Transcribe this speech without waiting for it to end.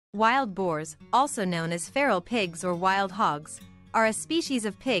Wild boars, also known as feral pigs or wild hogs, are a species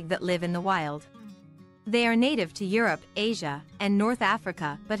of pig that live in the wild. They are native to Europe, Asia, and North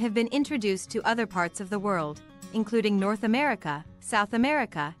Africa but have been introduced to other parts of the world, including North America, South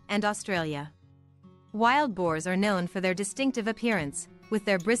America, and Australia. Wild boars are known for their distinctive appearance, with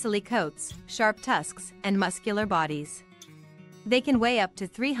their bristly coats, sharp tusks, and muscular bodies. They can weigh up to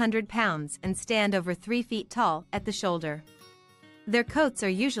 300 pounds and stand over 3 feet tall at the shoulder. Their coats are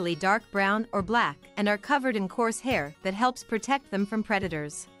usually dark brown or black and are covered in coarse hair that helps protect them from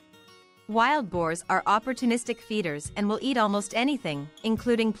predators. Wild boars are opportunistic feeders and will eat almost anything,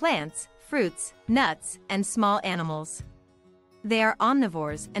 including plants, fruits, nuts, and small animals. They are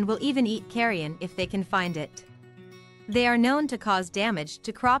omnivores and will even eat carrion if they can find it. They are known to cause damage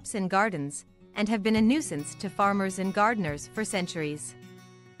to crops and gardens, and have been a nuisance to farmers and gardeners for centuries.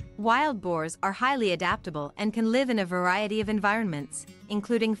 Wild boars are highly adaptable and can live in a variety of environments,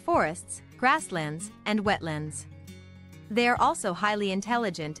 including forests, grasslands, and wetlands. They are also highly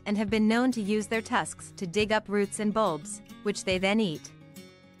intelligent and have been known to use their tusks to dig up roots and bulbs, which they then eat.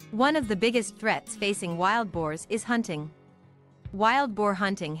 One of the biggest threats facing wild boars is hunting. Wild boar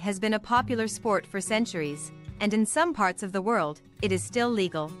hunting has been a popular sport for centuries, and in some parts of the world, it is still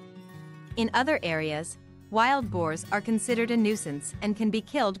legal. In other areas, wild boars are considered a nuisance and can be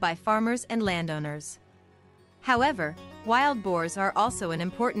killed by farmers and landowners. However, wild boars are also an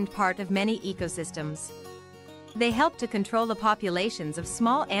important part of many ecosystems. They help to control the populations of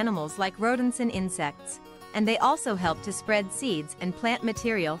small animals like rodents and insects, and they also help to spread seeds and plant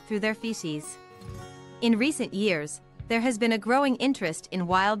material through their feces. In recent years, there has been a growing interest in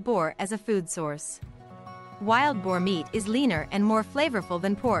wild boar as a food source. Wild boar meat is leaner and more flavorful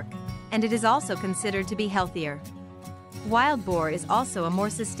than pork, and it is also considered to be healthier. Wild boar is also a more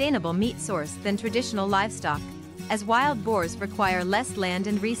sustainable meat source than traditional livestock, as wild boars require less land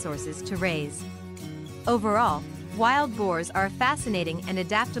and resources to raise. Overall, wild boars are a fascinating and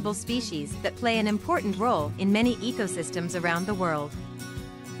adaptable species that play an important role in many ecosystems around the world.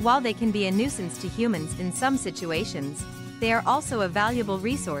 While they can be a nuisance to humans in some situations, they are also a valuable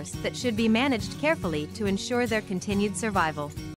resource that should be managed carefully to ensure their continued survival.